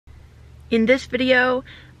In this video,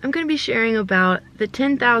 I'm going to be sharing about the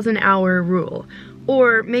 10,000 hour rule,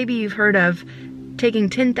 or maybe you've heard of taking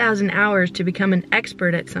 10,000 hours to become an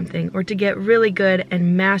expert at something or to get really good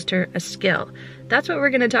and master a skill. That's what we're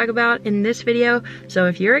going to talk about in this video, so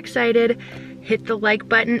if you're excited, hit the like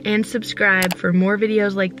button and subscribe for more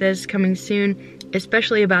videos like this coming soon,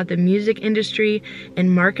 especially about the music industry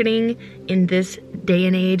and marketing in this day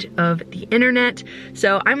and age of the internet.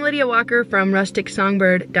 So I'm Lydia Walker from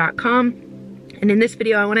rusticsongbird.com, and in this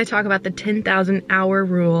video I want to talk about the 10,000 hour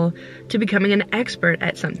rule to becoming an expert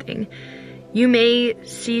at something. You may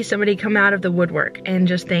see somebody come out of the woodwork and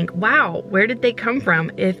just think, wow, where did they come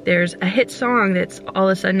from? If there's a hit song that's all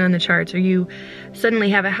of a sudden on the charts, or you suddenly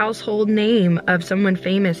have a household name of someone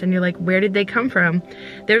famous and you're like, where did they come from?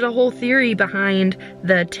 There's a whole theory behind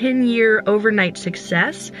the 10-year overnight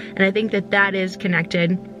success, and I think that that is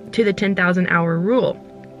connected to the 10,000 hour rule.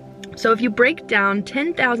 So if you break down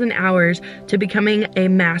 10,000 hours to becoming a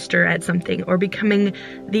master at something or becoming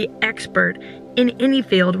the expert in any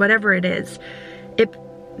field, whatever it is, it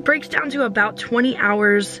breaks down to about 20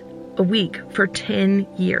 hours a week for 10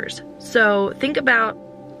 years. So think about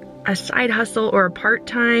a side hustle or a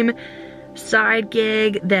part-time side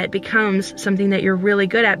gig that becomes something that you're really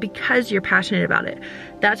good at because you're passionate about it.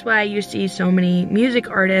 That's why you see so many music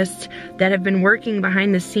artists that have been working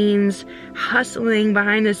behind the scenes, hustling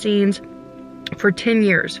behind the scenes for 10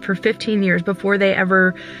 years, for 15 years before they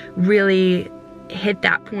ever really hit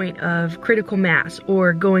that point of critical mass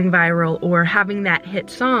or going viral or having that hit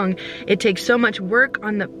song. It takes so much work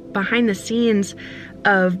on the behind the scenes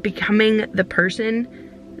of becoming the person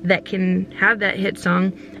that can have that hit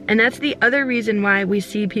song. And that's the other reason why we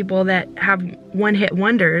see people that have one-hit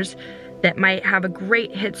wonders that might have a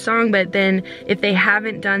great hit song, but then if they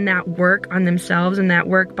haven't done that work on themselves and that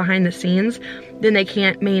work behind the scenes, then they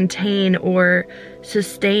can't maintain or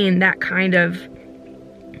sustain that kind of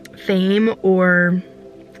fame or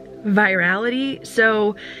virality.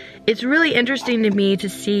 So it's really interesting to me to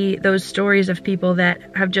see those stories of people that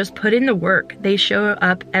have just put in the work. They show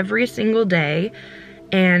up every single day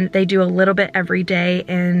and they do a little bit every day,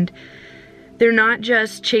 and they're not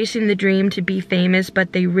just chasing the dream to be famous,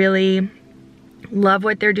 but they really love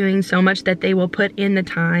what they're doing so much that they will put in the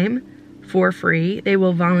time for free. They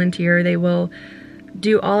will volunteer. They will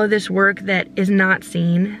do all of this work that is not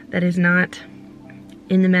seen, that is not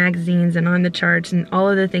in the magazines and on the charts and all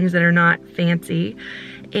of the things that are not fancy,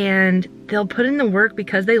 and they'll put in the work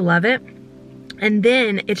because they love it. And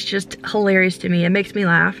then it's just hilarious to me. It makes me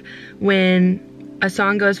laugh when a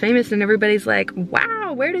song goes famous and everybody's like,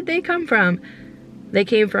 wow, where did they come from? They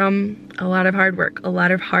came from a lot of hard work, a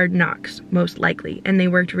lot of hard knocks, most likely, and they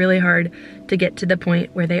worked really hard to get to the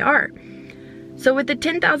point where they are. So with the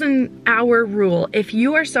 10,000 hour rule, if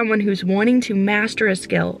you are someone who's wanting to master a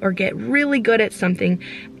skill or get really good at something,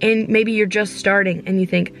 and maybe you're just starting and you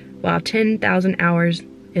think, wow, 10,000 hours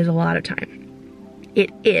is a lot of time.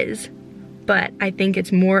 It is, but I think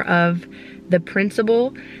it's more of the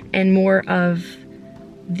principle and more of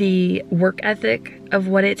the work ethic of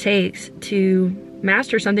what it takes to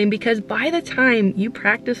master something, because by the time you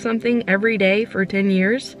practice something every day for 10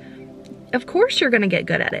 years, of course you're gonna get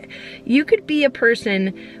good at it. You could be a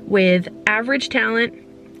person with average talent,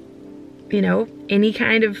 you know, any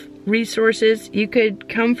kind of resources. You could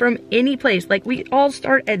come from any place. Like, we all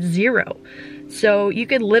start at zero. So you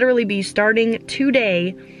could literally be starting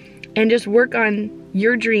today and just work on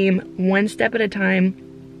your dream one step at a time,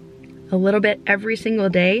 a little bit every single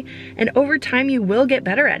day. And over time you will get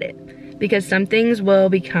better at it, because some things will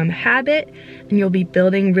become habit and you'll be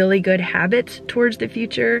building really good habits towards the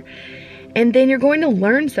future. And then you're going to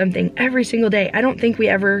learn something every single day. I don't think we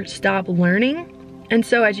ever stop learning. And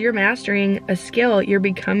so as you're mastering a skill, you're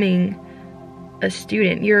becoming a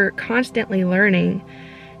student. You're constantly learning.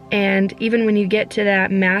 And even when you get to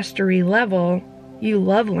that mastery level, you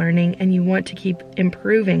love learning and you want to keep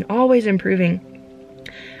improving, always improving.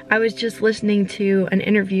 I was just listening to an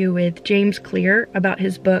interview with James Clear about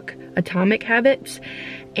his book, Atomic Habits,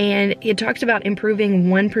 and it talks about improving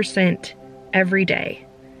 1% every day.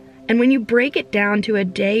 And when you break it down to a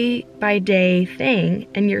day-by-day thing,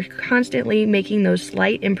 and you're constantly making those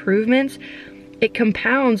slight improvements, it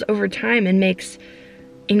compounds over time and makes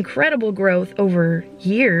incredible growth over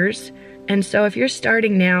years. And so if you're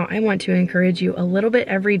starting now, I want to encourage you a little bit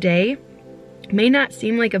every day. May not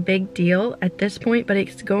seem like a big deal at this point, but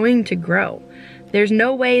it's going to grow. There's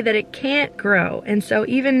no way that it can't grow. And so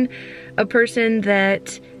even a person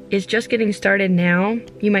that is just getting started now,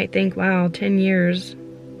 you might think, wow, 10 years,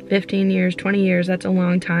 15 years, 20 years, that's a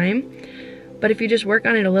long time. But if you just work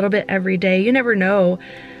on it a little bit every day, you never know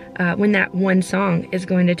when that one song is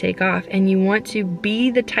going to take off. And you want to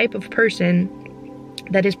be the type of person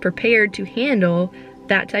that is prepared to handle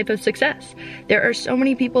that type of success. There are so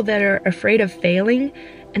many people that are afraid of failing,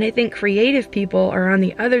 and I think creative people are on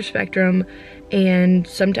the other spectrum, and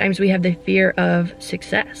sometimes we have the fear of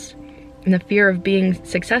success and the fear of being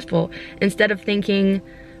successful. Instead of thinking,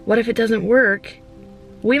 what if it doesn't work?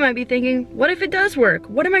 We might be thinking, what if it does work?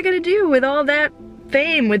 What am I gonna do with all that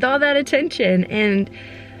fame, with all that attention? And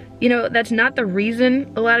you know, that's not the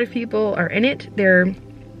reason a lot of people are in it. They're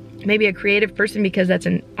maybe a creative person because that's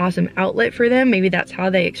an awesome outlet for them. Maybe that's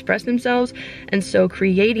how they express themselves. And so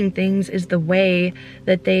creating things is the way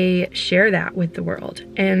that they share that with the world.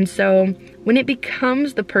 And so when it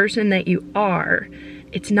becomes the person that you are,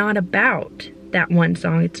 it's not about that one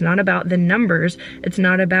song. It's not about the numbers. It's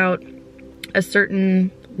not about a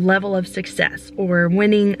certain level of success or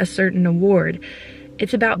winning a certain award.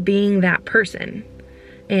 It's about being that person.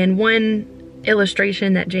 And one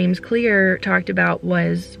illustration that James Clear talked about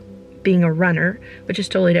was being a runner, which is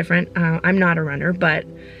totally different. I'm not a runner, but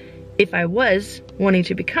if I was wanting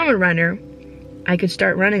to become a runner, I could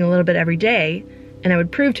start running a little bit every day, and I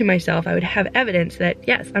would prove to myself, I would have evidence that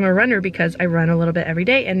yes, I'm a runner because I run a little bit every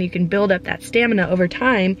day. And you can build up that stamina over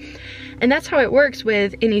time. And that's how it works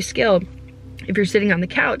with any skill. If you're sitting on the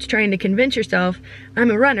couch trying to convince yourself, I'm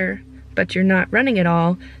a runner, but you're not running at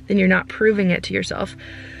all, then you're not proving it to yourself.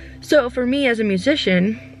 So for me as a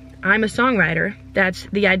musician, I'm a songwriter. That's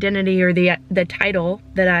the identity or the title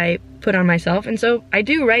that I put on myself. And so I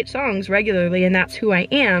do write songs regularly, and that's who I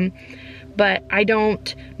am. But I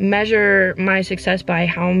don't measure my success by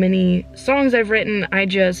how many songs I've written.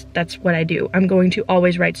 That's what I do. I'm going to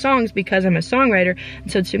always write songs because I'm a songwriter.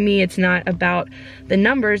 And so to me, it's not about the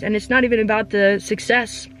numbers, and it's not even about the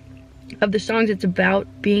success of the songs. It's about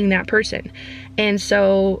being that person. And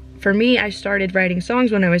so for me, I started writing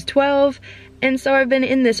songs when I was 12. And so I've been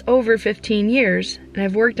in this over 15 years, and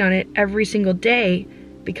I've worked on it every single day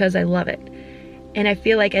because I love it. And I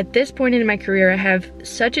feel like at this point in my career, I have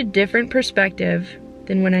such a different perspective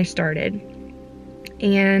than when I started.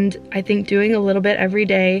 And I think doing a little bit every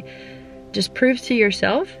day just proves to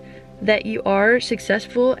yourself that you are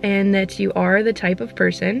successful and that you are the type of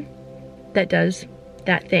person that does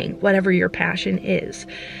that thing, whatever your passion is.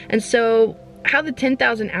 And so how the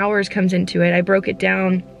 10,000 hours comes into it, I broke it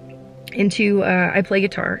down into, I play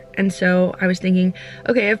guitar. And so I was thinking,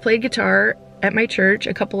 okay, I've played guitar at my church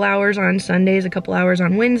a couple hours on Sundays, a couple hours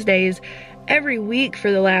on Wednesdays, every week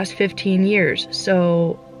for the last 15 years.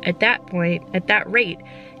 So at that point, at that rate,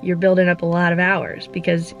 you're building up a lot of hours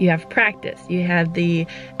because you have practice, you have the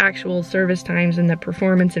actual service times and the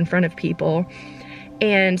performance in front of people.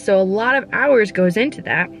 And so a lot of hours goes into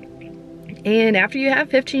that. And after you have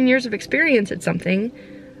 15 years of experience at something,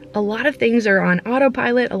 a lot of things are on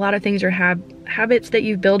autopilot, a lot of things are habits that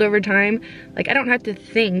you build over time. Like I don't have to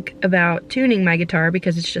think about tuning my guitar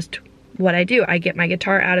because it's just what I do. I get my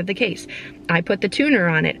guitar out of the case, I put the tuner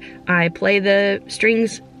on it, I play the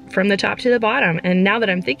strings from the top to the bottom, and now that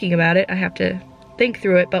I'm thinking about it, I have to think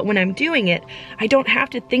through it. But when I'm doing it, I don't have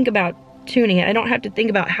to think about tuning it. I don't have to think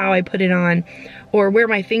about how I put it on or where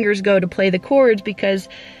my fingers go to play the chords, because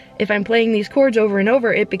if I'm playing these chords over and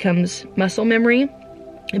over, it becomes muscle memory.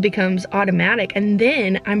 It becomes automatic, and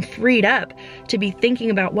then I'm freed up to be thinking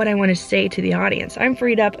about what I want to say to the audience. I'm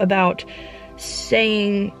freed up about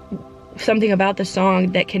saying something about the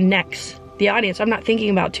song that connects the audience. I'm not thinking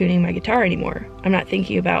about tuning my guitar anymore. I'm not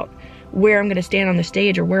thinking about where I'm going to stand on the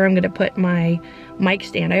stage or where I'm going to put my mic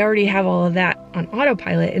stand. I already have all of that on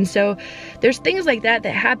autopilot. And so there's things like that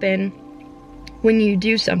that happen when you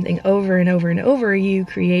do something over and over and over. You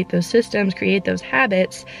create those systems, create those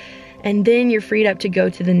habits, and then you're freed up to go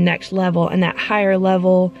to the next level and that higher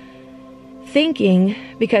level thinking,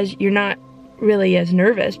 because you're not really as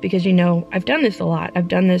nervous because you know, I've done this a lot. I've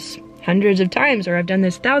done this hundreds of times, or I've done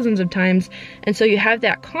this thousands of times. And so you have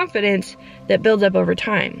that confidence that builds up over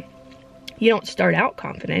time. You don't start out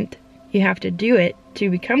confident. You have to do it to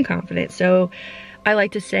become confident. So I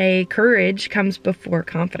like to say courage comes before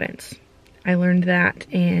confidence. I learned that,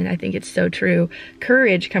 and I think it's so true.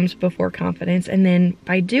 Courage comes before confidence, and then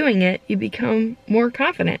by doing it, you become more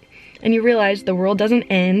confident. And you realize the world doesn't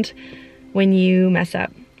end when you mess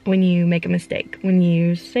up, when you make a mistake, when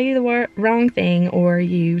you say the wrong thing, or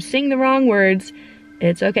you sing the wrong words.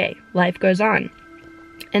 It's okay. Life goes on.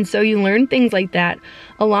 And so you learn things like that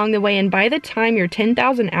along the way, and by the time you're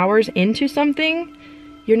 10,000 hours into something,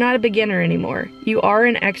 you're not a beginner anymore. You are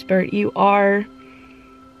an expert. You are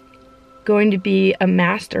going to be a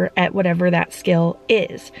master at whatever that skill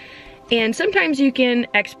is. And sometimes you can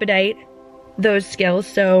expedite those skills.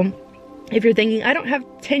 So if you're thinking, I don't have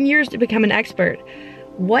 10 years to become an expert,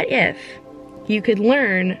 what if you could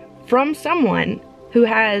learn from someone who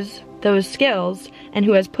has those skills and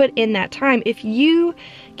who has put in that time? If you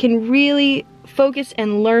can really focus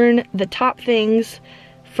and learn the top things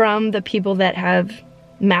from the people that have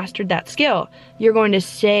mastered that skill, you're going to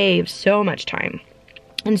save so much time.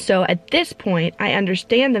 And so at this point, I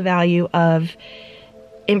understand the value of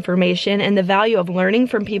information and the value of learning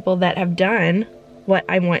from people that have done what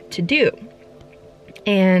I want to do.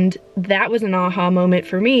 And that was an aha moment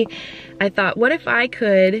for me. I thought, what if I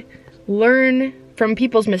could learn from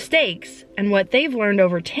people's mistakes and what they've learned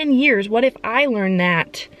over 10 years? What if I learned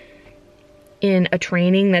that in a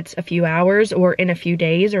training that's a few hours, or in a few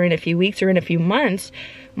days, or in a few weeks, or in a few months?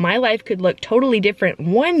 My life could look totally different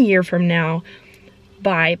 1 year from now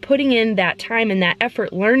by putting in that time and that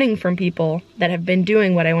effort learning from people that have been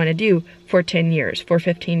doing what I want to do for 10 years, for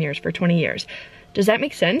 15 years, for 20 years. Does that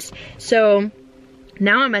make sense? So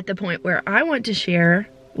now I'm at the point where I want to share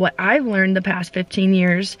what I've learned the past 15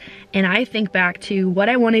 years, and I think back to what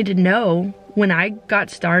I wanted to know when I got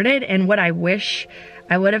started and what I wish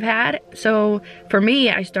I would have had. So for me,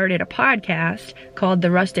 I started a podcast called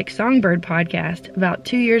the Rustic Songbird Podcast about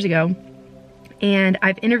 2 years ago. And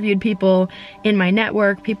I've interviewed people in my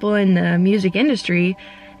network, people in the music industry,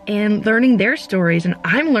 and learning their stories. And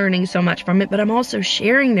I'm learning so much from it, but I'm also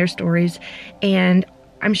sharing their stories. And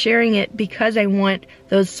I'm sharing it because I want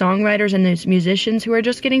those songwriters and those musicians who are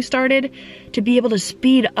just getting started to be able to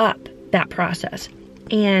speed up that process.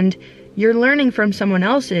 And you're learning from someone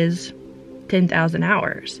else's 10,000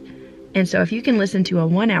 hours. And so if you can listen to a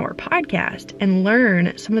 1-hour podcast and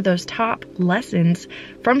learn some of those top lessons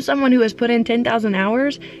from someone who has put in 10,000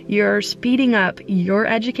 hours, you're speeding up your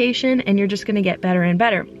education and you're just going to get better and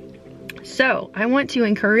better. So I want to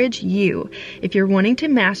encourage you, if you're wanting to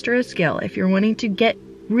master a skill, if you're wanting to get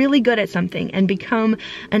really good at something and become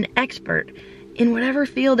an expert in whatever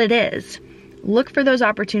field it is, look for those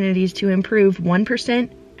opportunities to improve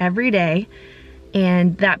 1% every day.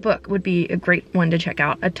 And that book would be a great one to check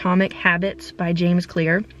out, Atomic Habits by James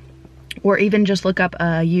Clear, or even just look up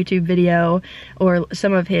a YouTube video or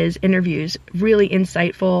some of his interviews. Really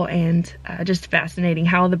insightful and just fascinating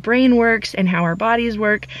how the brain works and how our bodies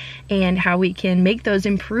work and how we can make those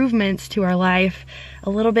improvements to our life a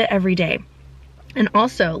little bit every day. And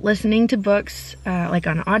also listening to books, like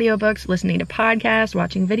on audiobooks, listening to podcasts,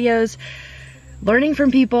 watching videos, learning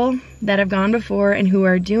from people that have gone before and who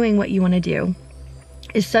are doing what you want to do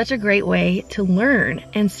is such a great way to learn.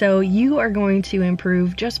 And so you are going to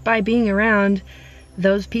improve just by being around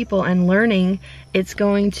those people and learning. It's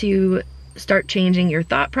going to start changing your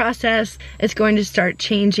thought process. It's going to start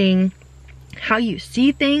changing how you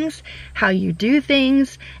see things, how you do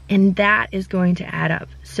things, and that is going to add up.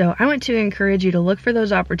 So I want to encourage you to look for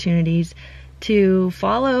those opportunities to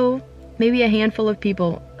follow maybe a handful of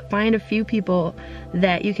people, find a few people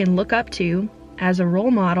that you can look up to as a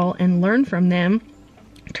role model and learn from them.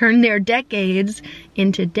 Turn their decades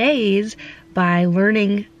into days by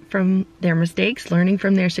learning from their mistakes, learning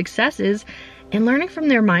from their successes, and learning from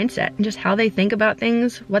their mindset and just how they think about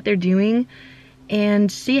things, what they're doing, and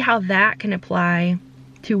see how that can apply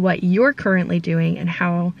to what you're currently doing and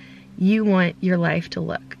how you want your life to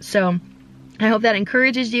look. So I hope that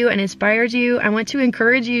encourages you and inspires you. I want to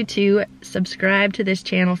encourage you to subscribe to this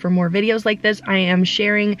channel for more videos like this. I am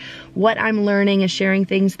sharing what I'm learning and sharing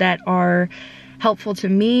things that are helpful to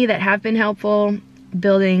me, that have been helpful,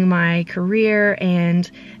 building my career, and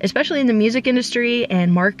especially in the music industry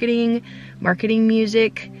and marketing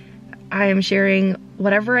music. I am sharing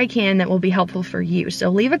whatever I can that will be helpful for you. So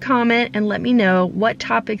leave a comment and let me know what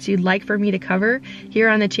topics you'd like for me to cover here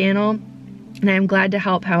on the channel. And I'm glad to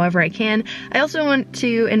help however I can. I also want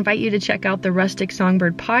to invite you to check out the Rustic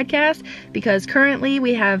Songbird podcast, because currently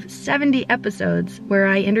we have 70 episodes where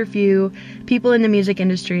I interview people in the music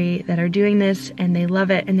industry that are doing this and they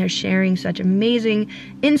love it and they're sharing such amazing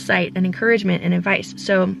insight and encouragement and advice.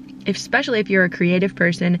 So especially if you're a creative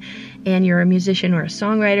person and you're a musician or a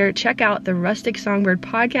songwriter, check out the Rustic Songbird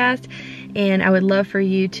podcast. And I would love for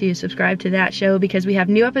you to subscribe to that show because we have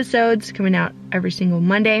new episodes coming out every single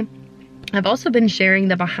Monday. I've also been sharing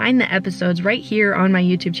the behind the episodes right here on my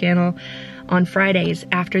YouTube channel on Fridays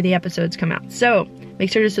after the episodes come out. So make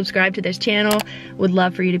sure to subscribe to this channel. Would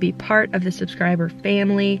love for you to be part of the subscriber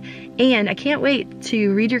family. And I can't wait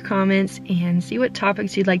to read your comments and see what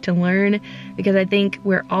topics you'd like to learn, because I think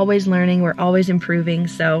we're always learning, we're always improving.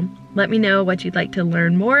 So let me know what you'd like to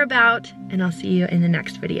learn more about, and I'll see you in the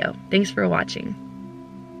next video. Thanks for watching.